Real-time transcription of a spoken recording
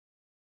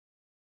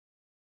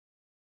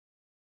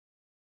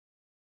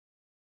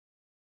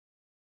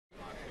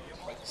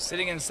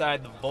Sitting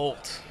inside the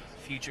Volt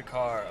future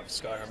car of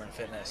Scott Herman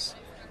Fitness.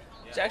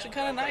 It's actually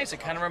kind of nice. It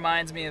kind of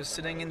reminds me of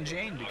sitting in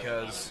Jane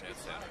because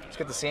it's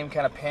got the same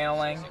kind of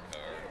paneling.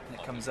 And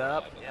it comes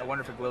up. I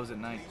wonder if it glows at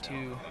night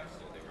too.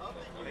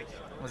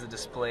 There's a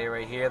display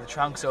right here. The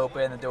trunk's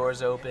open, the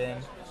door's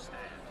open.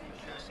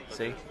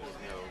 See?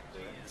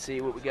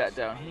 See what we got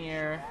down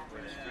here.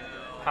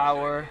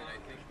 Power.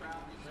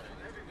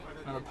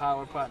 Another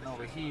power button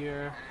over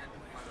here.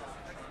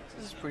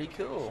 This is pretty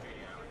cool.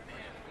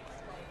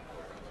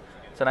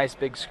 It's a nice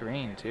big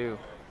screen too.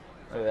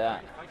 Look at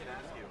that.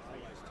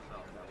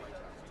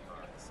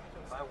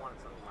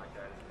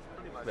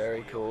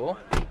 Very cool.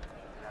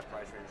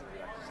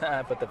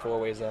 I put the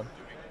 4-ways on.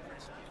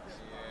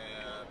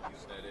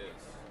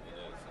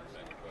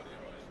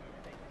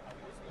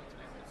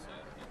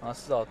 Well,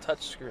 this is all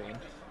touch screen.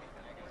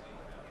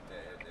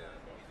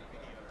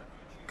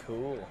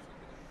 Cool.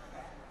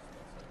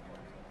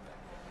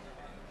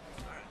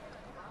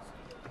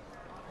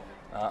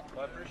 Well,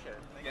 I appreciate it.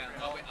 Yeah,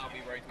 I'll be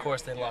right there. Of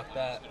course, they locked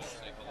that.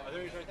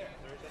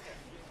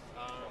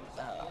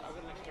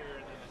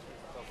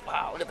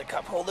 Wow, look at the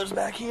cup holders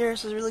back here.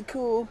 This is really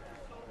cool.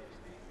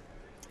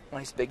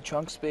 Nice big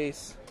trunk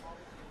space.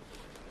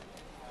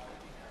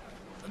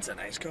 That's a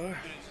nice car.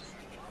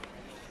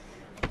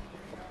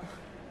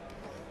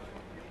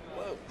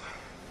 Whoa.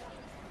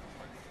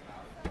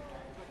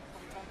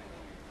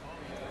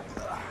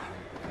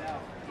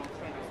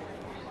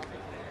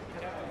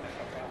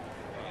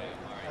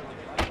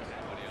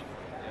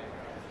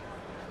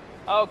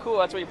 Oh, cool.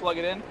 That's where you plug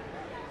it in.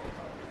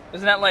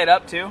 Doesn't that light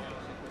up too?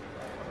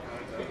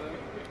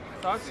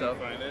 I thought so.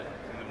 Find it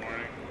in the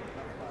morning.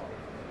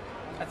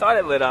 I thought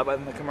it lit up, but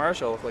in the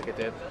commercial it looked like it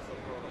did.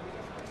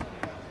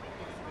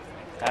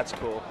 That's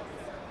cool.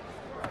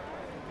 Are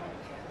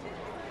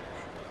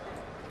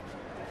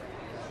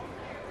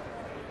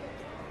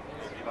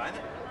you buying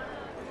it?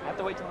 I have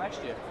to wait till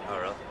next year. Oh,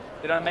 really?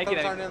 They don't make it.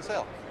 It's already on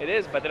sale. It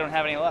is, but they don't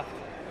have any left.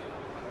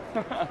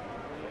 What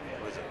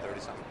is it, 30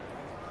 something?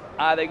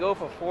 They go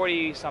for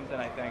 40 something,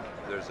 I think.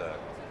 There's a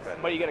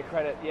credit. But you get a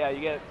credit. Yeah,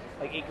 you get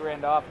like $8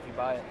 grand off if you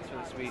buy it. It's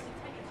really sweet.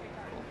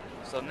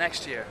 So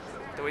next year,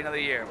 have to wait another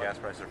year. Gas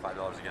prices are $5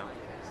 a gallon.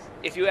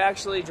 If you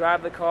actually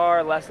drive the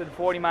car less than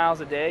 40 miles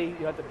a day,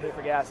 you have to pay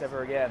for gas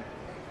ever again.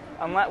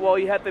 Unless, well,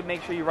 you have to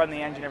make sure you run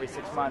the engine every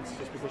 6 months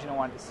just because you don't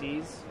want it to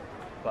seize.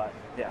 But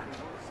yeah,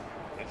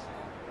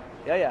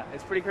 yeah,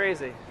 it's pretty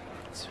crazy.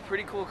 It's a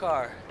pretty cool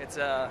car. It's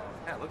Yeah,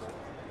 it looks good.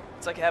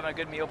 it's like having a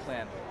good meal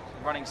plan,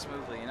 running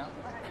smoothly, you know,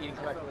 eating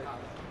correctly.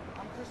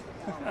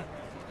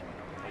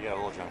 You got a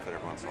little junk fit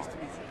every once in a while.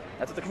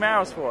 That's what the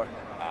Camaro's for.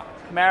 Ah.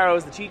 Camaro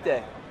is the cheat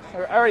day.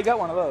 I already got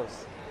one of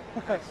those.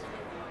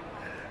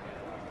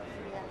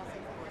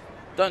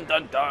 Dun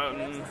dun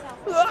dun.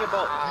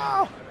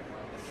 Ah!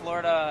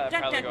 Florida,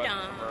 Dun, probably dun,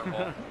 going.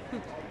 dun.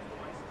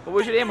 What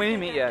was your name? We didn't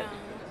meet yet.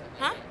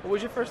 Huh? What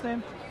was your first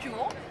name?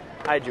 Jewel?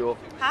 Hi, Jewel.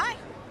 Hi.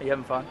 Are you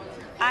having fun?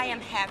 I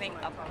am having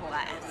a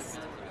blast.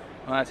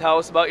 Want to tell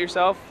us about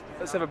yourself?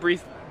 Let's have a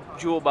brief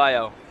Jewel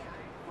bio.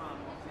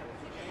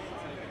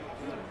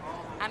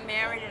 I'm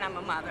married and I'm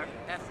a mother.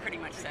 That pretty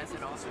much says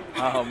it all.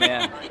 Oh,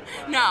 man.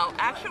 No,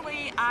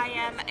 actually, I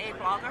am a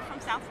blogger from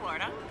South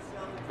Florida.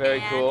 Very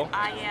and cool.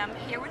 I am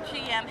here with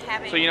GM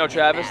having. So you know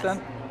Travis then?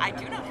 I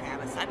do know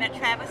Travis. I met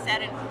Travis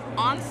at an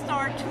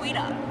OnStar tweet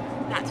up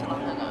not too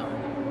long ago.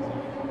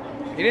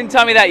 You didn't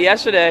tell me that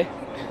yesterday.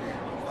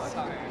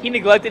 He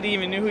neglected to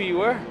even knew who you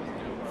were.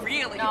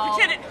 Really? No,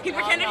 he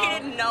pretended no. he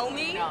didn't know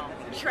me? No.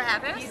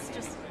 Travis? He's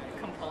just a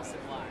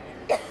compulsive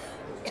liar.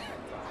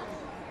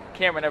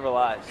 Camera never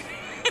lies.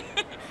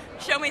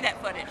 Show me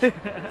that footage.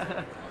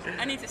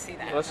 I need to see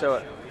that. Let's show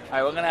it. All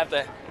right, we're gonna have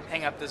to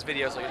hang up this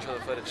video so I can show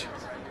the footage.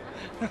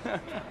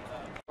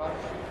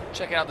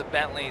 Checking out the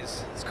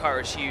Bentleys. This car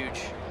is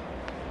huge.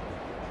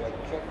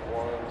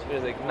 It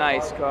is a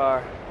nice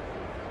car.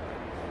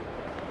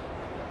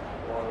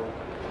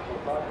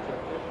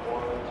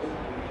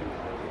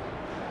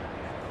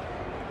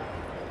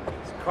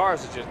 These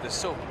cars are just—they're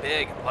so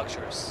big and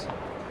luxurious.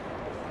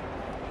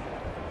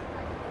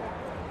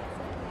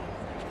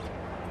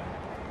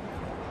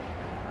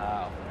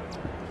 Wow.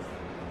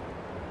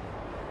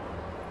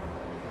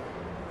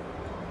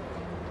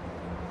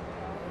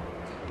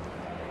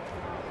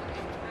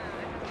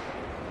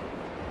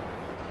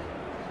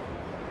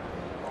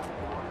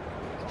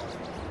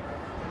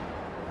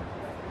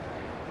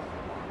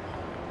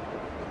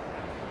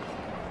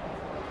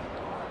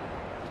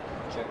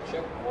 Check,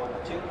 check, 1,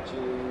 2,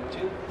 2,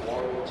 2,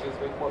 1, 2,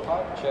 3, 4,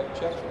 5. Check,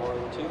 check,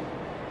 1, 2.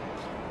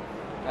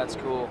 That's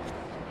cool.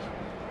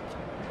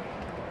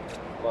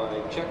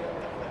 Line check.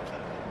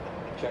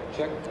 Check,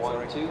 check,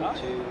 1, 2, 2, 2.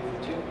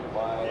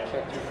 Line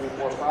check, 2, 3,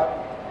 4, 5.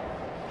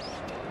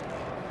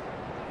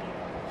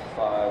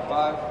 5,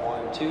 5,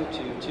 1, 2,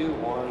 2, 2,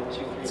 1, 2,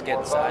 3, Let's 4, get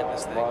 5. inside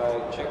this thing.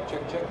 Line check,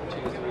 check, check,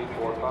 2, 3,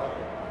 4, 5.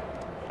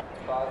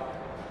 5.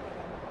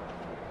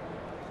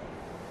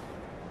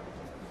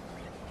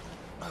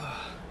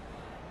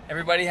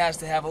 Everybody has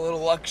to have a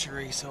little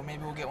luxury, so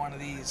maybe we'll get one of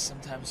these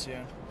sometime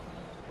soon.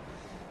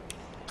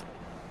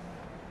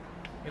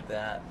 Look at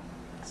that.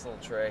 This little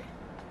tray.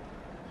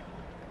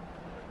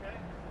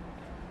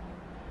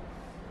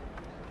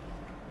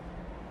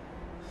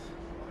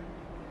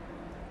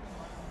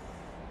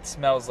 It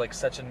smells like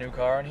such a new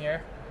car in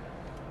here.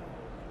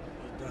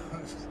 It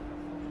does.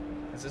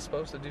 Is this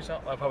supposed to do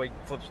something? Oh, it probably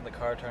flips when the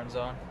car turns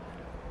on.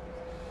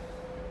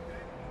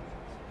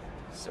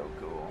 So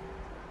cool.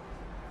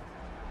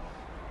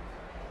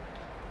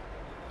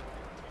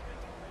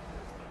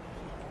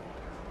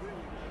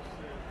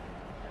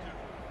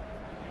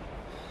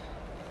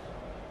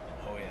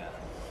 Oh yeah.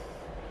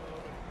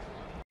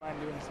 Mind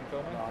doing some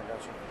filming? No, I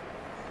got you.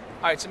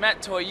 Alright, so I'm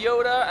at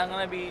Toyota. I'm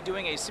going to be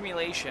doing a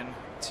simulation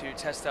to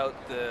test out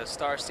the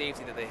star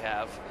safety that they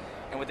have.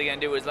 And what they're going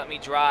to do is let me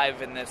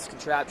drive in this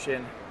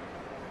contraption,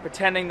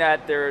 pretending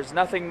that there's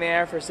nothing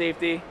there for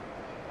safety,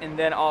 and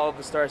then all of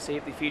the star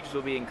safety features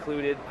will be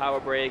included. Power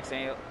brakes,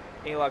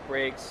 anti-lock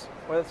brakes.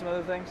 What are some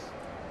other things?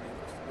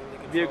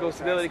 Vehicle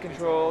stability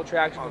control,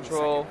 traction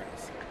control,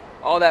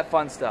 all that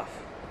fun stuff.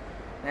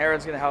 And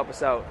Aaron's going to help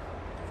us out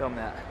film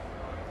that.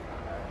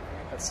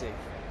 Let's see.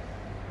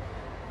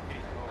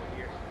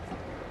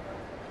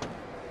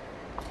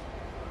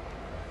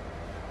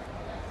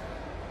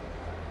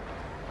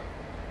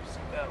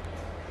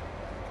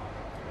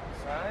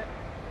 Side.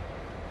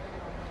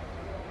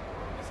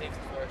 Safety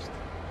first.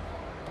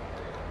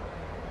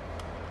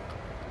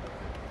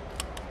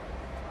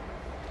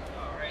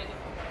 Alrighty.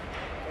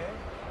 Okay.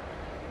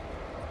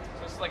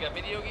 So it's like a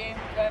video game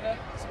kind of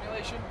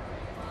simulation.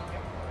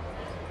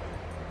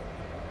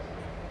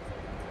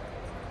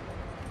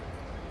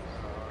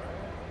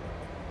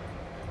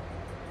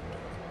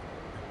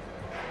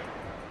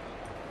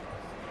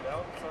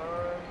 Belts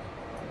on.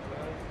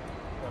 Okay.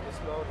 Now this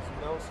mode is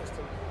no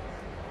system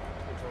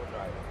control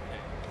driving.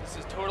 This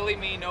is totally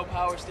me, no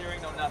power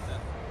steering, no nothing.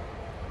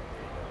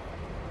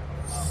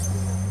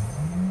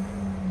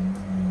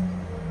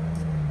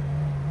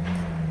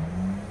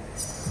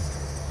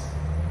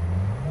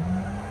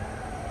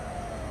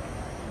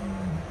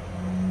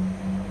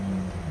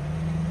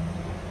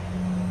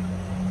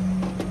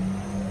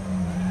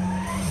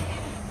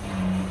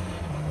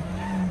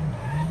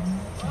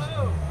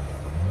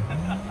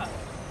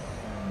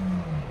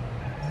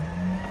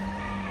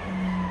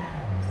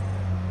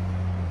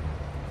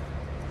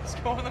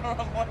 Going the wrong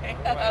way.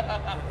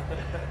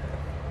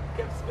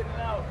 Kept spinning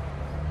out.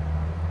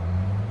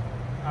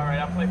 Alright,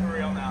 I'll play for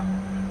real now.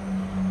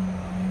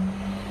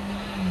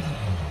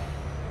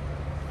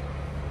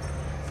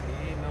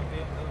 See, no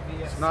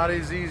BS. It's not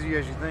as easy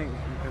as you think.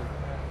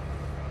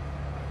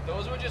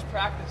 Those were just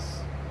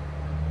practice.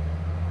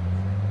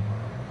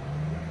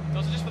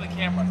 Those are just for the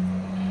camera.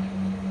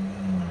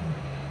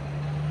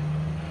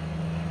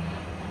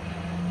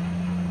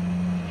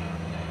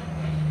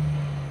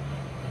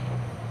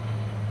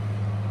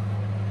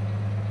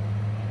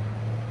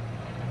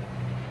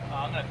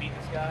 I'm gonna beat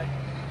this guy.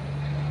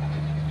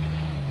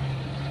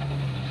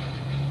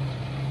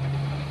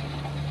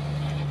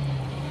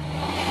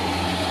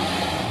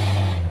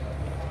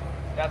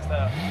 That's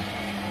the.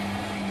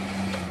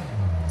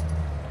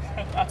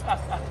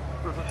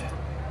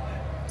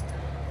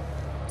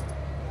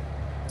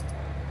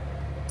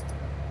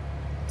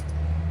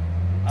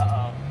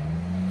 Uh-oh.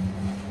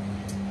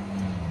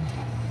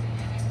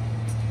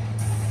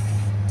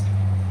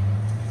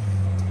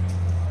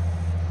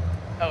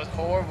 That was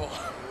horrible.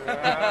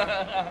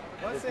 Yeah.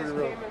 Well, it It's says pretty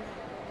rough. came in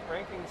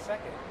ranking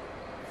second.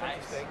 It's Nice.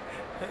 interesting.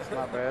 It's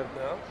not bad.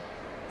 No.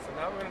 So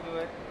now we're going to do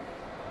it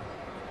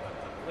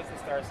with the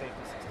star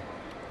safety system.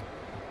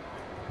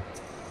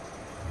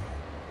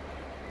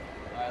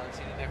 Alright, let's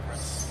see the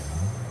difference.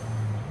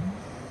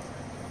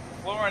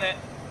 Flooring it.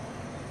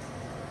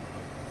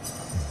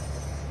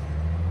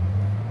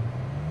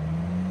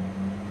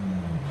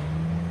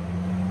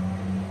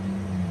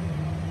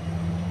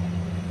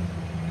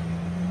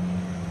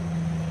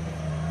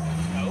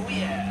 Oh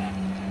yeah.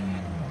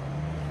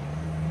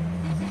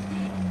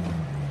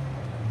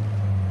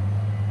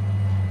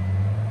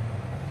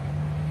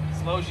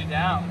 Slows you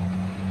down.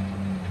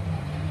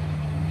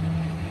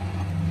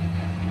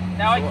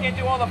 Now I can't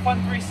do all the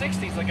fun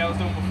 360s like I was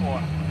doing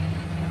before.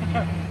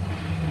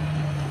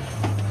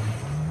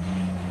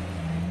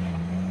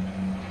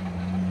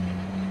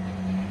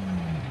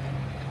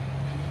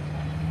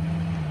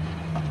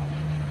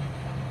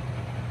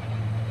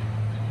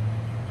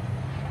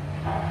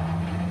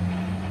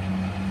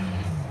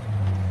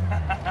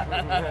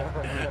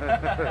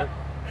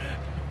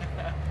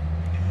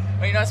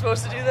 Are you not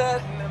supposed to do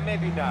that? No,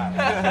 maybe not.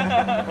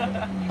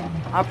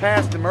 I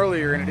passed him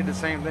earlier and it did the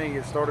same thing.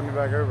 It started me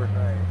back over.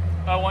 Right.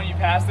 Oh, when you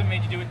passed him,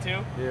 made you do it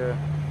too? Yeah.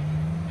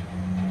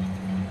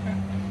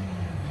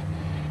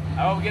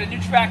 Oh, we get a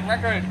new track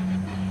record.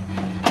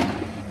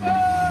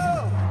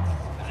 Whoa!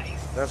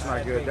 Nice. That's I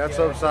not good. think, That's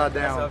yeah, upside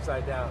That's down.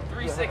 upside down.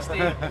 360.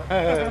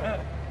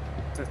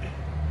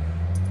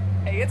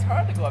 Hey, it's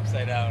hard to go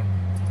upside down.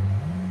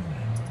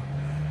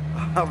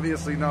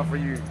 Obviously not for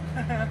you.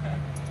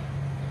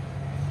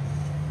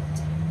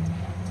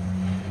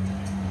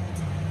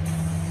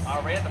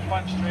 Alright, at the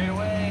punch straight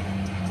away.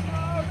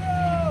 Oh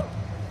no!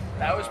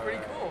 That was pretty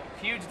cool.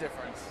 Huge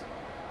difference.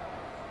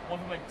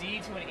 Went from a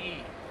D to an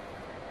E.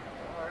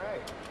 All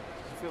right. Did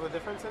you feel the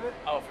difference in it?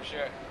 Oh, for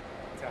sure.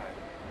 Time.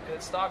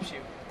 It stops you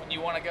when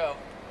you want to go,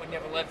 when you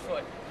have a lead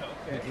foot.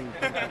 Okay.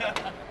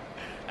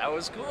 That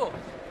was cool.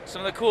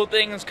 Some of the cool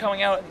things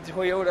coming out of the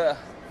Toyota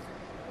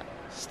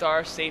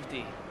Star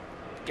Safety.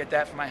 Get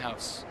that for my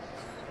house.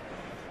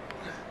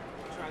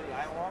 Try the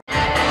Iowa.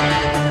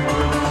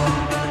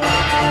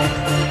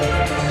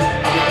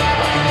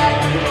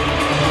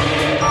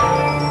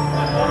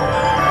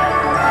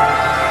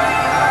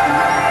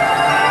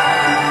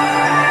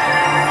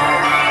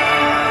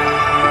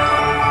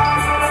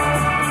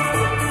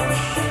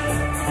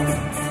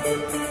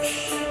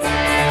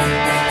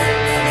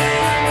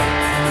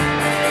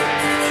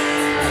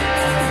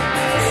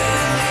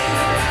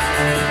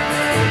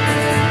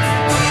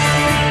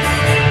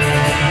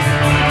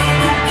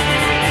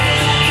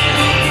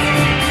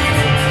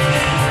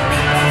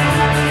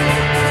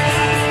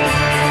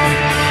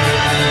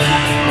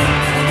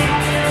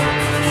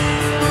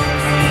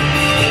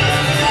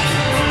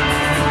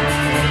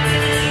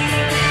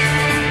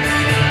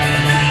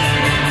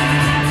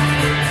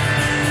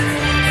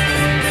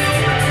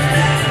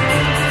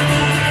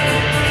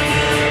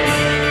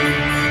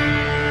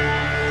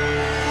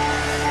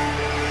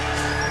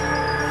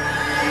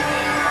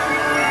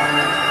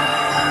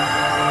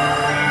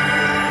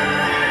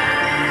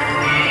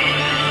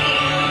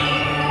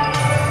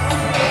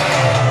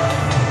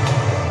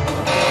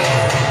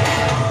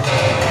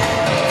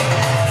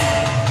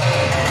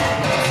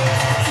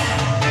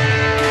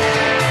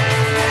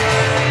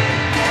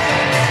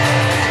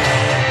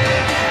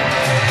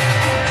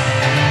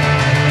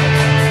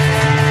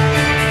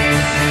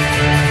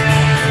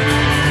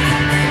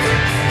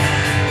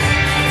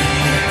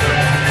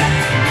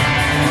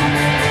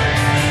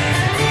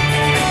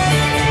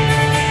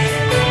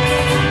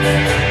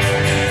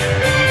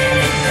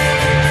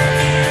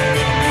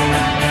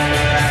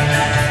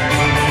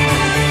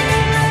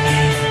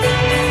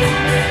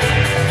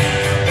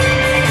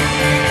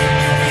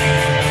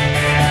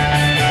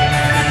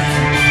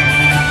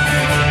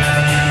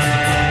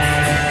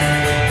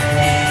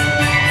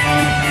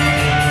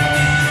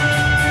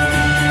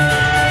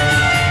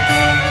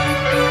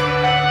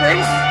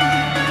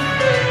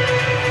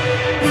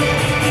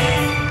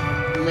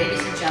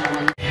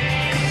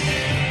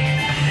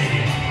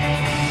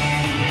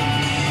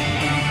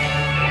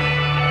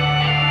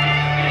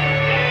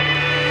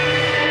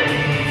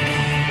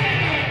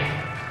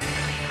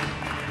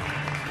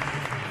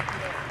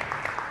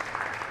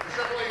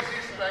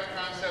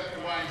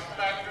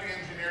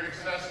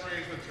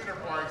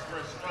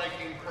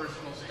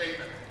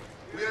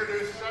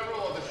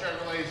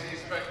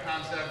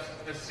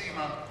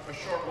 a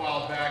short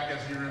while back,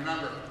 as you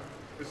remember.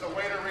 It's a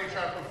way to reach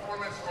our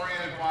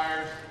performance-oriented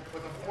buyers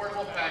with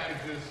affordable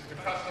packages to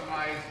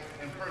customize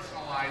and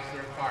personalize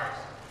their cars.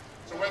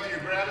 So whether you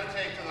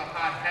gravitate to the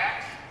hot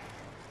hatch,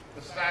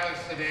 the stylish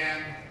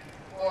sedan,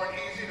 or an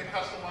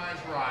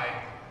easy-to-customize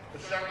ride, the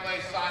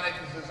Chevrolet Sonic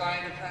is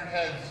designed to turn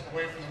heads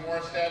away from the more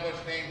established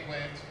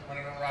nameplates when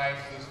it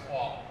arrives this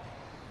fall.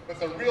 But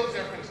the real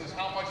difference is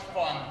how much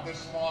fun this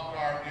small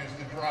car is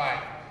to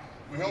drive.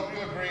 We hope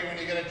you agree when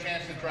you get a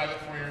chance to drive it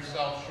for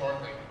yourself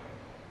shortly.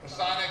 The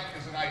Sonic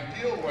is an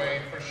ideal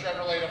way for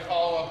Chevrolet to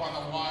follow up on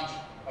the launch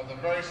of the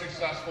very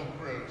successful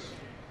Cruze.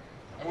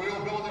 And we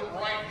will build it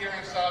right here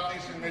in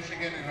southeastern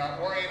Michigan in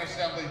our Orion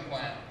assembly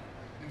plant.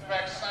 In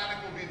fact, Sonic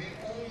will be the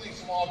only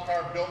small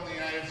car built in the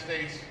United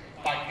States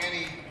by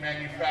any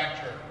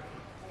manufacturer.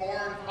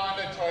 Ford,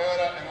 Honda,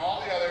 Toyota, and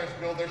all the others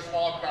build their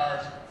small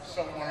cars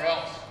somewhere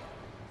else.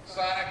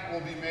 Sonic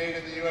will be made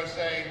in the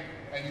USA,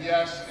 and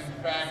yes,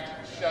 in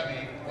fact,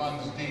 Chevy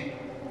runs deep.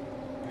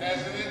 And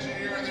as an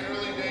engineer in the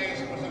early days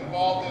who was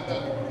involved in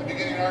the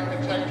beginning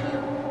architecture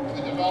and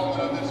the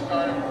development of this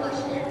car, I'm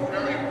personally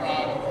very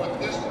proud of what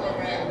this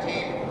program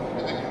team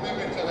and the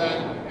commitment to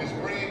that is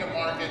bringing to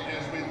market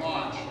as we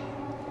launch.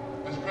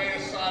 As great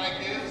as Sonic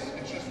is,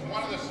 it's just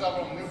one of the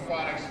several new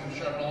products from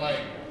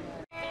Chevrolet.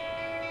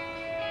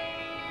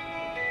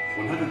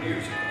 100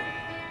 years ago,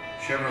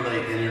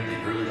 Chevrolet entered the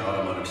early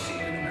automotive scene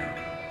in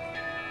America.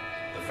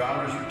 The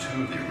founders were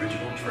two of the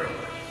original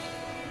trailblazers.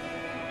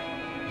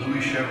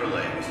 Louis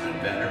Chevrolet was an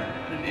inventor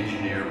and an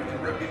engineer with a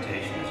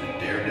reputation as a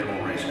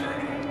daredevil race car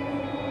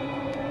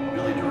driver.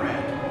 Billy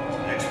Durant was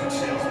an expert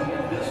salesman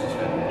and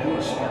businessman who knew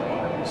a smart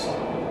motor was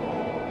something.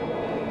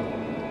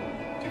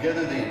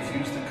 Together they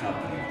infused the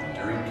company with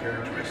enduring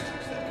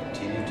characteristics that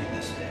continue to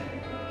this day: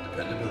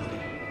 dependability,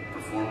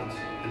 performance,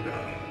 and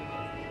value.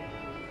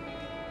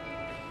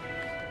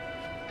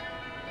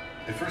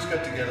 They first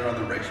got together on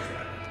the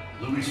racetrack,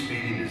 Louis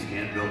speeding his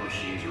hand-built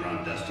machines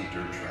around dusty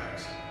dirt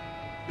tracks,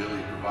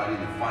 Billy providing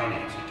the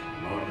financing to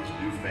promote his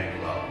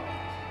newfangled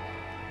automobiles.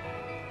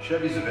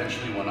 Chevys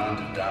eventually went on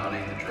to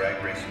dominate the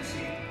drag racing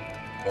scene,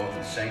 both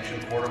in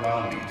sanctioned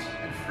quarter-mile meets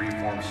and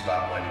free-form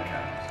stoplight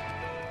encounters.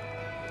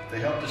 They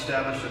helped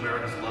establish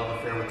America's love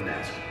affair with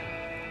NASCAR.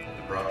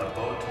 They brought the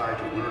bow tie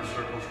to winter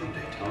circles from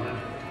Daytona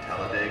to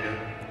Talladega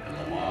and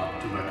Le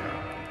Mans to Macau.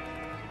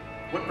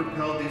 What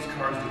propelled these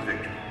cars to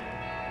victory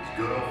is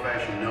good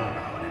old-fashioned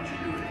know-how and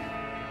ingenuity.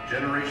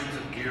 Generations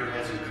of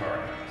gearheads and car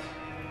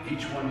guys,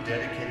 each one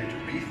dedicated to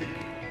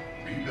rethinking,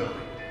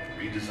 rebuilding,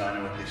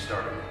 redesigning what they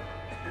started with,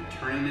 and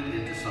turning it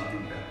into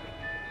something better.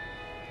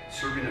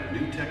 Serving up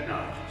new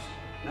technologies,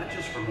 not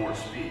just for more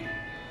speed,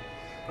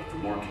 but for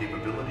more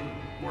capability,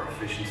 more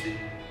efficiency,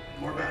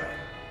 more value.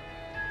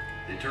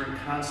 They turned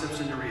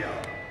concepts into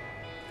reality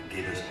and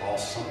gave us all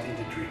something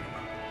to dream about.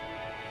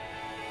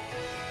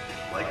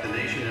 Like the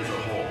nation as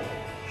a whole,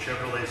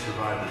 Chevrolet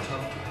survived the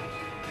tough times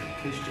and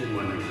pitched in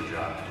when there was a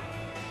job to do,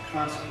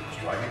 constantly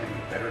striving to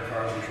make better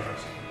cars and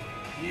trucks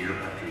year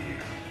after year.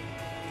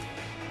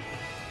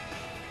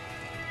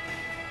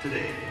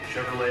 Today,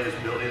 Chevrolet is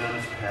building on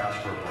its past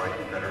for a bright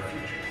and better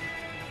future,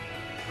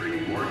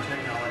 bringing more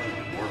technology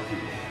to more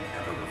people than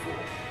ever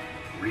before,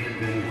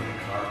 reinventing what a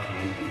car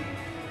can be,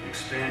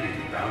 expanding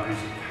the boundaries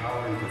of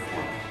power and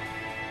performance,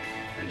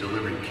 and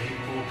delivering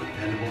capable,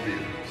 dependable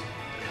vehicles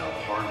that help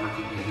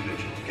hard-working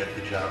individuals get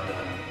the job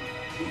done,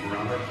 move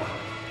around our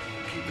planet,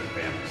 and keep their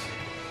families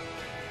safe.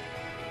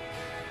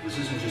 This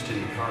isn't just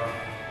any car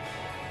company.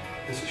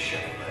 This is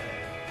Chevrolet.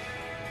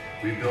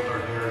 We built our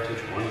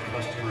heritage one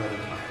customer at a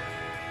time,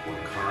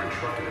 one car and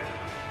truck at a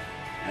time,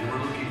 and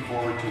we're looking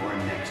forward to our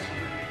next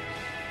 100 years.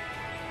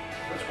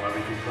 That's why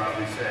we can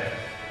proudly say,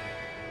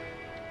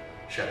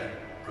 Chevy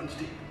runs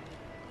deep.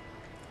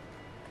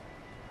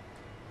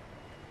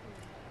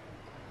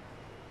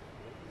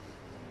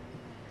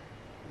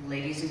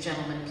 Ladies and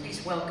gentlemen,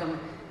 please welcome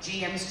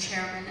GM's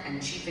Chairman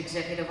and Chief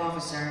Executive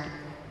Officer,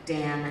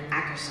 Dan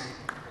Ackerson.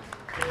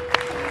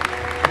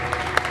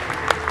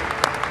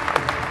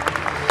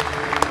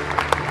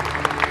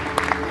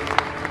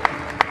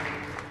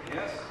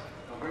 Yes,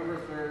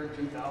 November 3rd,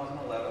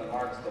 2011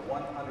 marks the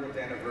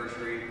 100th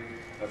anniversary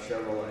of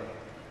Chevrolet.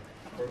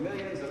 For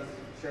millions of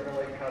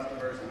Chevrolet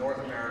customers in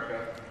North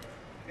America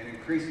and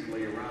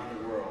increasingly around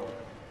the world,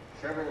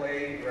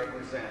 Chevrolet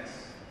represents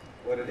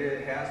what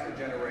it has for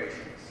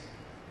generations: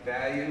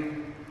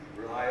 value,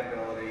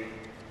 reliability,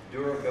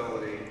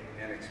 durability,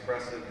 and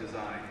expressive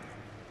design.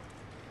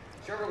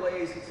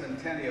 Chevrolet's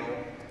centennial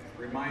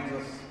reminds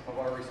us of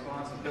our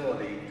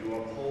responsibility to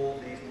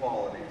uphold these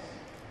qualities.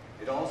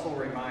 It also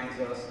reminds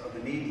us of the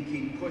need to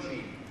keep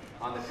pushing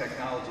on the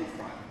technology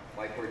front,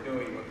 like we're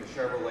doing with the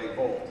Chevrolet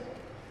Bolt,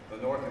 the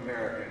North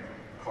American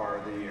Car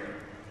of the Year.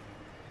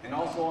 And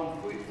also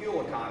on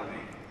fuel economy,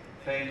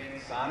 think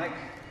Sonic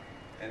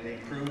and the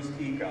Cruise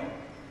Eco.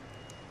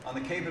 On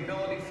the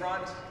capability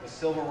front, the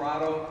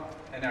Silverado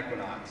and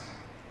Equinox.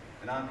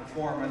 And on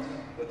performance,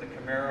 with the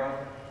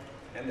Camaro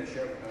and the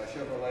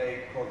Chevrolet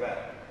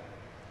Corvette.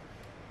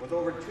 With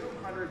over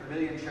 200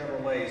 million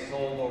Chevrolets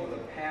sold over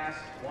the past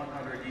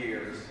 100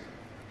 years,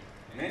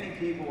 many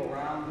people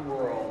around the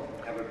world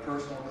have a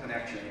personal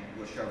connection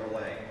with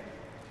Chevrolet.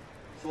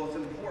 So it's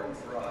important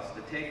for us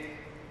to take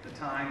the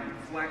time and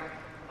reflect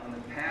on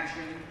the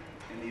passion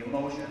and the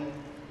emotion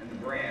and the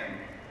brand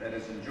that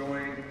is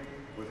enjoyed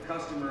with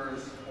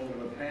customers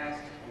over the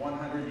past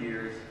 100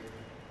 years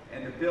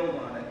and to build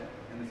on it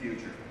in the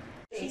future.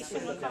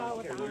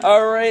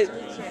 All right.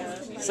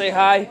 Say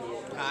hi.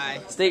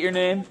 Hi. State your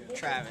name.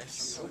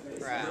 Travis.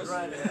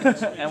 Brown.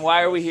 And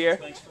why are we here?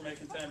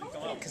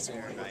 Because we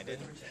were invited.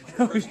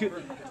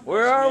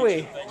 Where are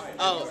we?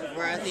 Oh,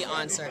 we're at the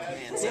OnStar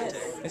Command Center.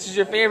 This is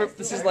your favorite.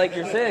 This is like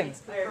your thing.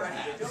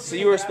 So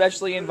you were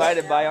specially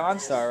invited by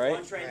OnStar,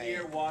 right?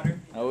 Right.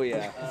 Oh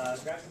yeah.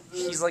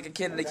 He's like a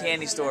kid in a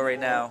candy store right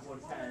now.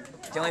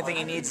 The only thing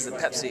he needs is a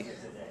Pepsi.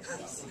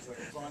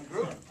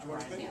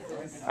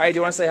 All right, do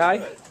you want to say hi?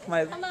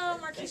 Hello,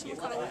 Marquise from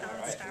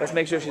OnStar. Let's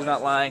make sure she's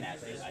not lying.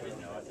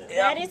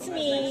 That is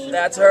me.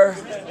 That's her.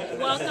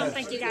 Welcome.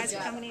 Thank you guys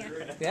for coming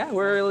here. Yeah,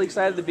 we're really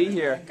excited to be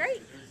here.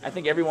 Great. I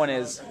think everyone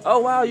is. Oh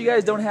wow, you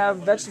guys don't have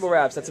vegetable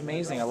wraps. That's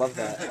amazing. I love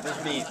that.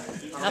 There's meat.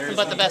 Nothing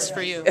but the best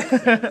for you.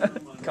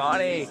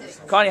 Connie,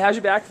 how's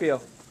your back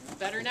feel?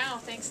 Better now,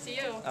 thanks to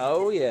you.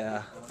 Oh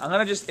yeah. I'm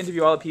gonna just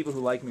interview all the people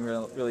who like me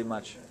really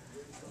much.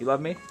 You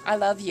love me? I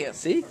love you.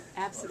 See?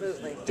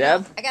 Absolutely.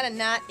 Deb? I got a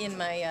knot in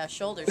my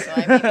shoulder, so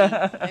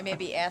I may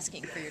be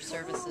asking for your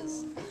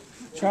services.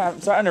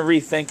 I'm starting to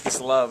rethink this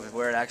love,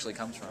 where it actually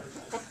comes from.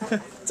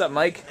 What's up,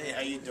 Mike? Hey,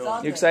 how you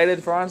doing? You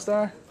excited for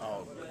OnStar?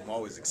 Oh, I'm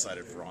always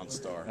excited for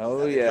OnStar. Oh,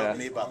 They've yeah. helped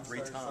me about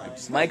 3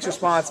 times. Mike's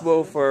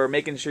responsible for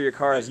making sure your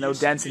car has no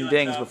dents and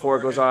dings before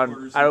it goes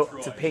on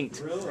out to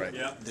paint. Right.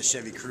 The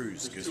Chevy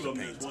Cruise goes to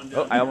paint.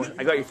 Oh,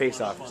 I got your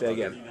face off. Say it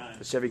again.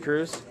 The Chevy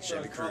Cruise?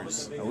 Chevy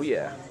Cruise. Oh,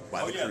 yeah.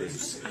 By the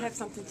Cruise. I have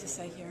something to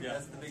say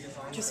here.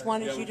 Just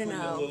wanted you to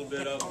know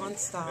that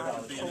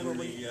OnStar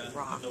totally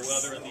rocks.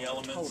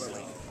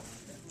 Totally.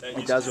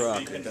 It does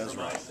rock. It does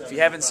rock. If you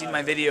haven't seen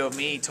my video of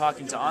me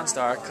talking to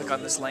OnStar, click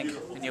on this link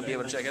and you'll be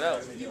able to check it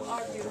out. You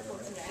are beautiful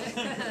today.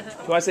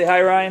 You want to say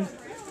hi, Ryan?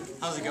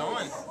 How's it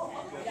going?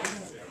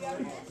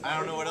 I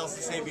don't know what else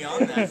to say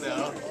beyond that,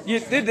 though.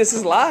 Dude, this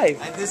is live.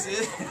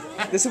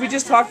 We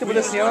just talked about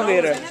this in the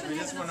elevator. We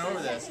just went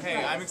over this.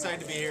 Hey, I'm excited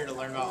to be here to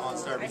learn about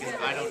OnStar because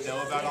I don't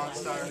know about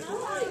OnStar.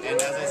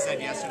 And as I said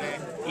yesterday,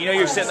 You know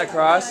you're sitting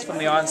across from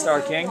the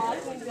OnStar King?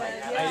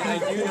 I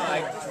do know.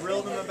 I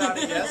drilled him about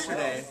it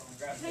yesterday.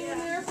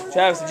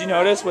 Travis, did you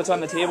notice what's on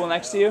the table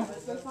next to you?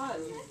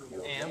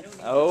 Amp.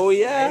 Oh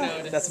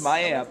yeah, that's my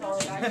amp.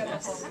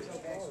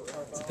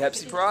 It's a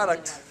Pepsi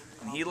product,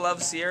 and he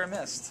loves Sierra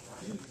Mist.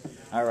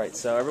 All right,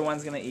 so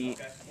everyone's gonna eat.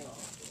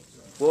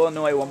 We'll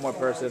annoy one more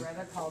person.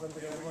 All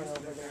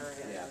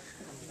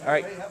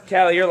right,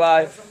 Callie, you're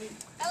live.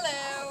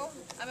 Hello.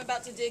 I'm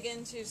about to dig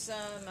into some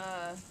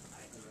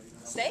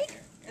steak.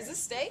 Is this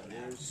steak?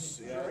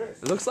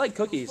 It looks like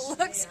cookies.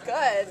 Looks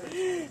good.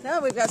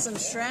 No, we've got some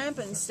shrimp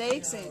and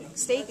steak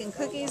and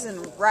cookies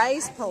and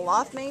rice,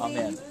 pilaf maybe. Oh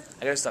man,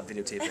 I gotta stop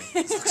videotaping.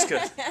 This looks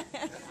good.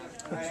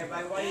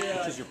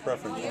 Which is your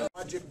preference?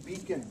 Project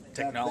Beacon.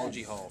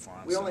 Technology Hall for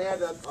us. We only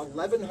had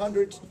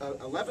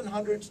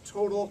 1,100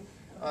 total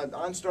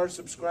OnStar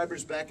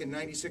subscribers back in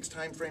 '96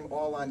 timeframe,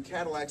 all on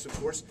Cadillacs, of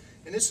course.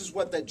 And this is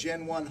what that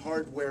Gen 1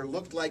 hardware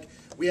looked like.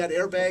 We had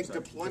airbag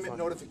deployment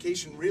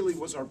notification really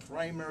was our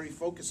primary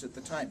focus at the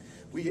time.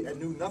 We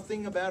knew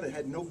nothing about it,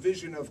 had no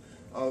vision of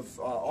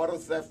auto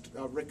theft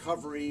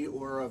recovery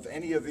or of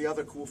any of the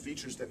other cool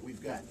features that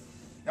we've got.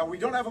 Now, we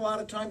don't have a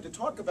lot of time to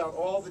talk about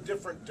all the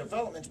different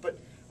developments, but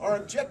our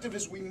objective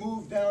as we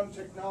move down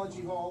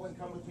Technology Hall, and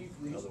come with me,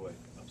 please. Another way.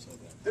 Upside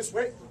down. This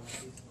way.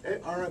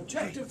 Our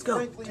objective,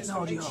 frankly, is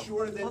to make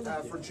sure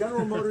that for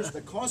General Motors,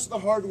 the cost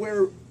of the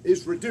hardware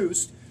is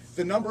reduced,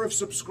 the number of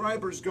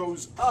subscribers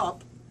goes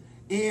up,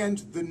 and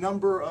the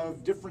number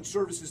of different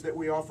services that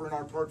we offer in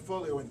our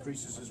portfolio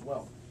increases as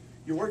well.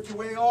 You work your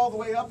way all the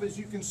way up. As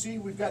you can see,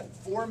 we've got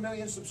 4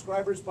 million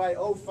subscribers by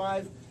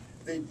 05.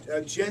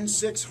 The Gen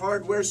 6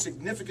 hardware,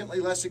 significantly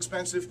less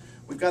expensive.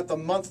 We've got the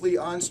monthly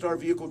OnStar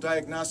Vehicle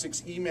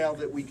Diagnostics email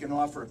that we can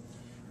offer.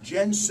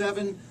 Gen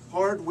 7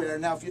 hardware.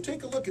 Now, if you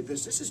take a look at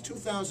this, this is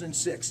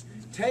 2006.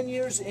 10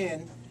 years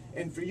in,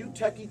 and for you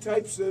techie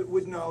types that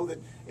would know that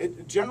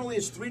it generally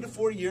is 3 to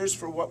 4 years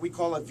for what we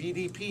call a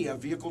VDP, a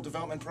Vehicle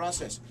Development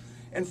Process.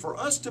 And for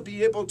us to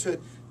be able to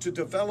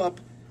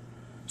develop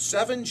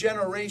 7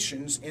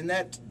 generations in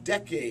that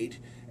decade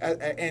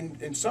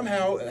and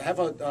somehow have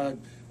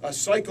a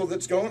cycle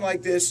that's going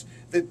like this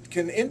that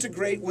can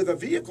integrate with a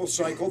vehicle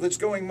cycle that's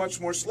going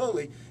much more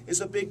slowly is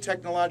a big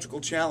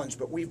technological challenge,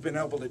 but we've been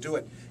able to do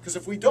it. Because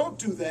if we don't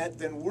do that,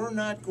 then we're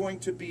not going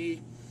to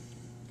be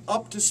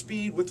up to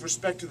speed with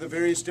respect to the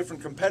various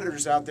different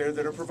competitors out there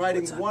that are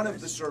providing one of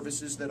the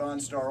services that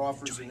OnStar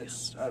offers in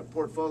its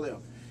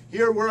portfolio.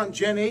 Here we're on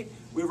Gen 8.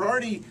 We're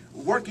already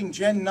working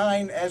Gen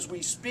 9 as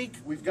we speak.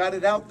 We've got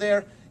it out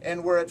there,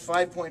 and we're at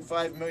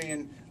 5.5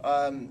 million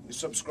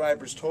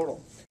subscribers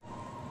total.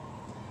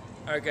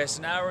 Alright guys,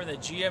 so now we're in the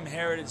GM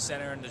Heritage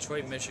Center in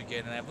Detroit,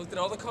 Michigan, and I've looked at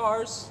all the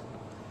cars.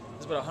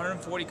 There's about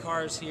 140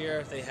 cars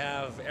here. They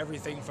have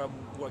everything from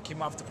what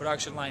came off the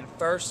production line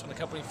first, when the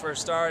company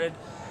first started,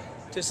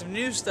 to some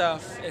new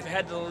stuff. If I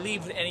had to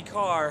leave with any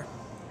car,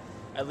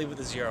 I'd leave with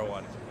the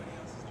 01.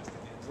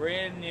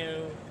 Brand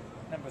new,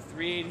 number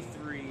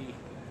 383.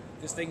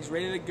 This thing's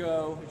ready to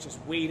go. It's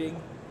just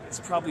waiting. It's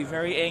probably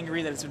very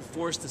angry that it's been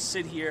forced to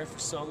sit here for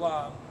so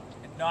long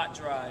and not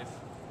drive.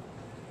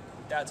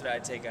 That's what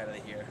I'd take out of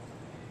here.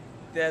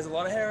 There's a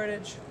lot of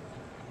heritage.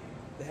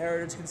 The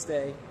heritage can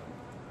stay.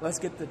 Let's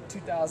get the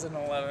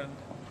 2011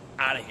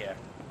 out of here.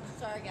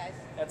 Sorry, guys.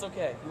 That's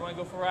okay. You want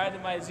to go for a ride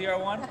in my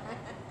 01?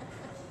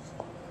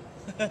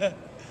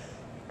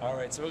 All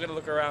right, so we're going to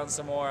look around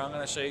some more. I'm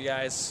going to show you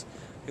guys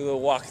a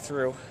little walk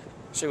through.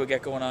 Show you what we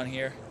got going on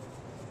here.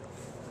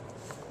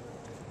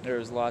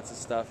 There's lots of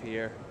stuff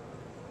here.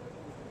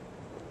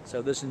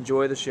 So just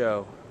enjoy the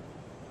show.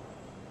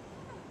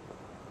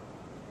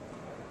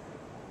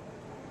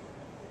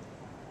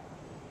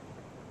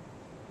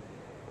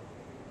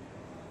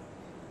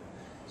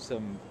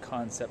 Some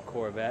concept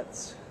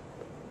Corvettes.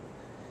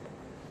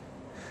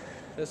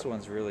 This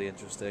one's really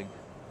interesting.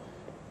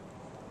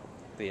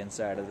 The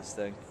inside of this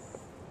thing.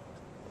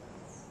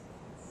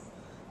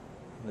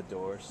 The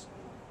doors.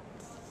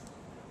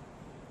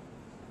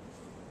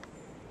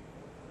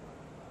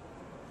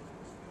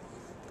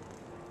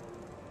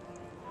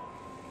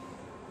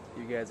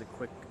 You guys a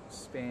quick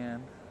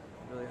span,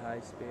 really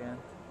high span.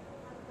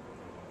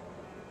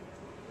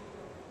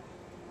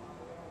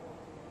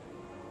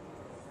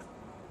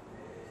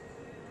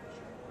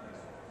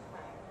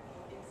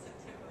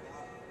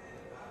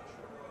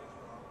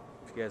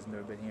 If you guys have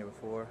never been here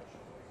before.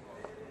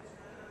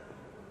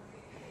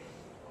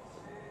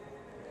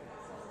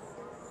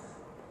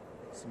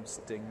 Some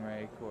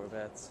Stingray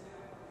Corvettes.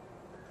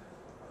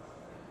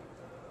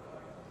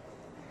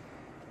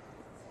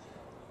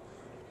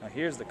 Now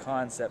here's the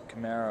concept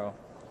Camaro,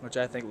 which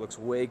I think looks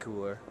way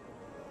cooler.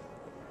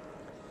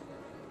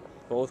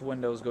 Both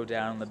windows go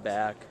down in the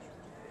back.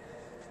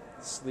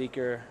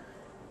 Sleeker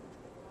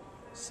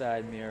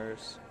side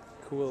mirrors.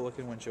 Cool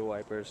looking windshield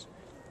wipers.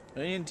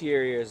 The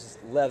interior is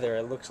leather.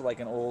 It looks like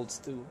an old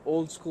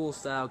school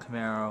style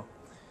Camaro.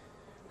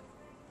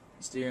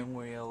 Steering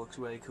wheel looks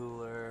way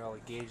cooler. All the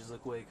gauges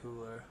look way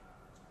cooler.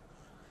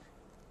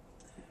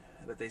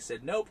 But they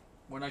said, nope,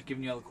 we're not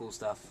giving you all the cool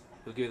stuff.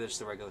 We'll give you just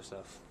the regular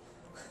stuff.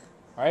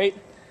 Alright?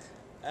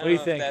 What do you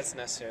think? I don't know if that's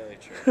necessarily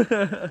true.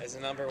 As a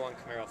 #1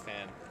 Camaro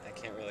fan, I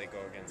can't really go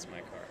against my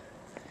car.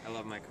 I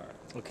love my car.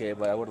 Okay,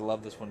 but I would have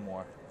loved this one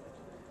more.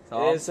 That's It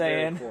all I'm is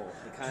very saying. cool.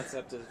 The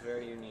concept is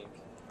very unique.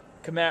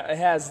 Camaro, it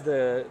has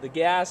the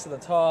gas at the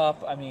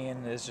top. I mean,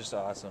 it's just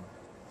awesome.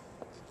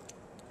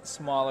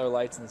 Smaller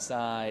lights on the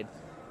side.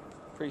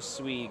 Pretty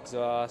sweet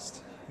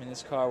exhaust. I mean,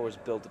 this car was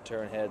built to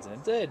turn heads, and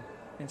it did.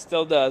 And it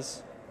still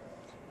does.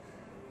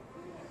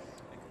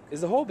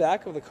 Is the whole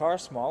back of the car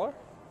smaller?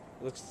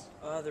 It looks.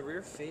 The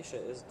rear fascia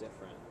is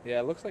different.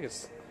 Yeah, it looks like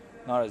it's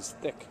not as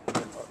thick,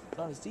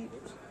 not as deep.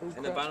 Oh,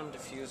 And the crap. bottom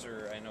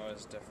diffuser, I know,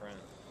 is different.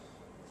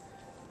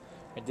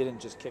 I didn't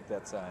just kick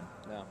that sign.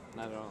 No,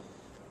 not at all.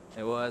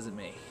 It wasn't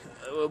me.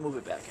 We'll move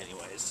it back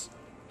anyways.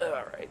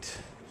 Alright.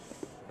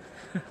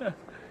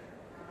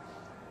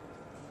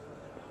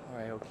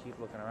 Alright, we'll keep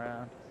looking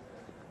around.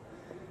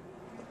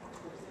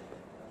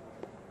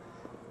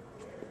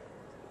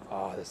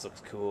 Oh, this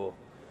looks cool.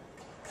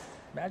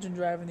 Imagine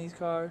driving these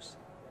cars.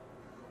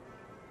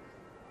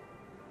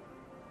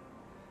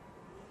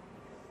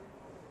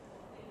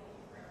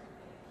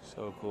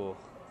 So cool.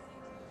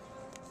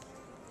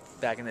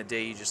 Back in the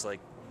day, you just like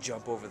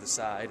jump over the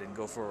side and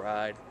go for a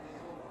ride.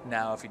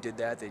 Now, if you did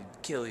that, they'd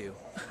kill you.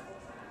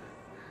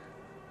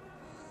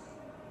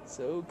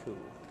 So cool.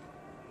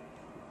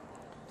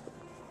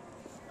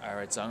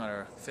 Alright, so I'm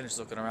going to finish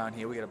looking around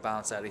here. We got to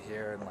bounce out of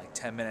here in like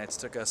 10 minutes.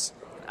 Took us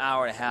an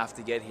hour and a half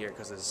to get here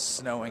because it's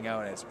snowing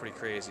out and it's pretty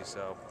crazy.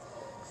 So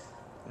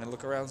I'm going to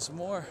look around some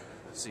more.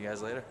 See you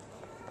guys later.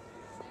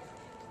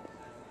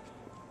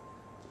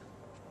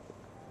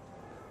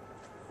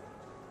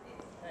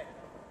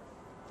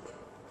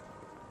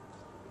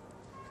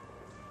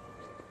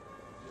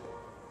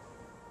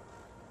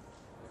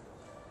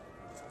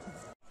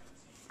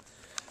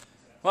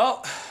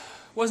 Well,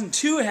 wasn't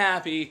too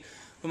happy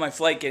with my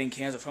flight getting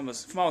canceled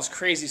from all this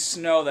crazy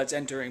snow that's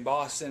entering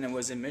Boston and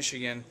was in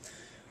Michigan.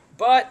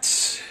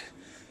 But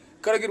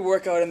got a good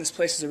workout in this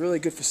place. It's a really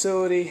good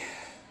facility.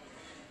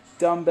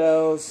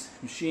 Dumbbells,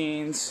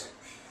 machines.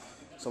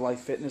 It's a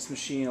Life Fitness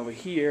machine over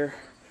here.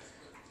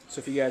 So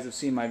if you guys have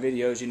seen my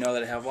videos, you know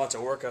that I have lots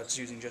of workouts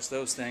using just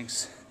those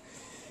things.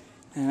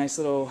 And a nice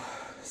little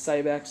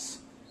Cybex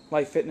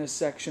Life Fitness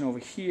section over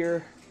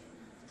here.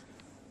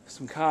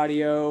 Some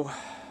cardio.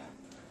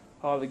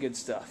 All the good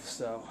stuff.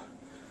 So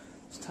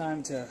it's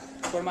time to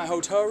go to my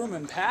hotel room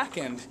and pack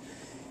and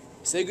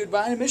say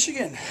goodbye to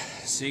Michigan.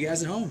 See you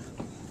guys at home.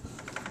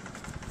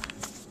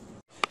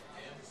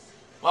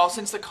 Well,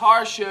 since the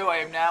car show, I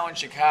am now in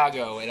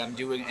Chicago and I'm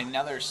doing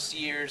another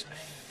Sears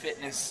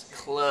Fitness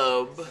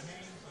Club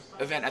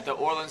event at the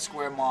Orland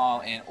Square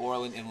Mall in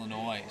Orland,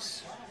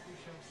 Illinois.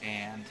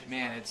 And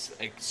man,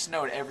 it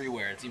snowed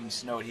everywhere. It's even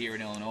snowed here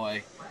in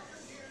Illinois.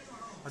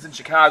 I was in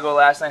Chicago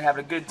last night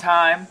having a good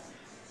time.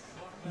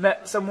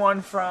 Met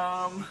someone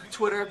from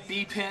Twitter,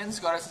 B-Pins,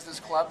 got us into this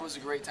club. It was a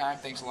great time.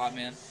 Thanks a lot,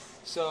 man.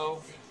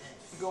 So,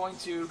 I'm going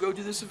to go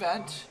do this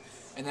event,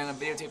 and then I'm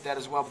going to videotape that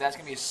as well, but that's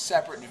going to be a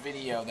separate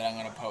video that I'm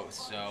going to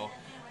post. So,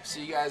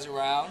 see you guys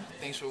around.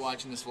 Thanks for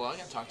watching this vlog,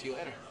 and I'll talk to you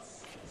later.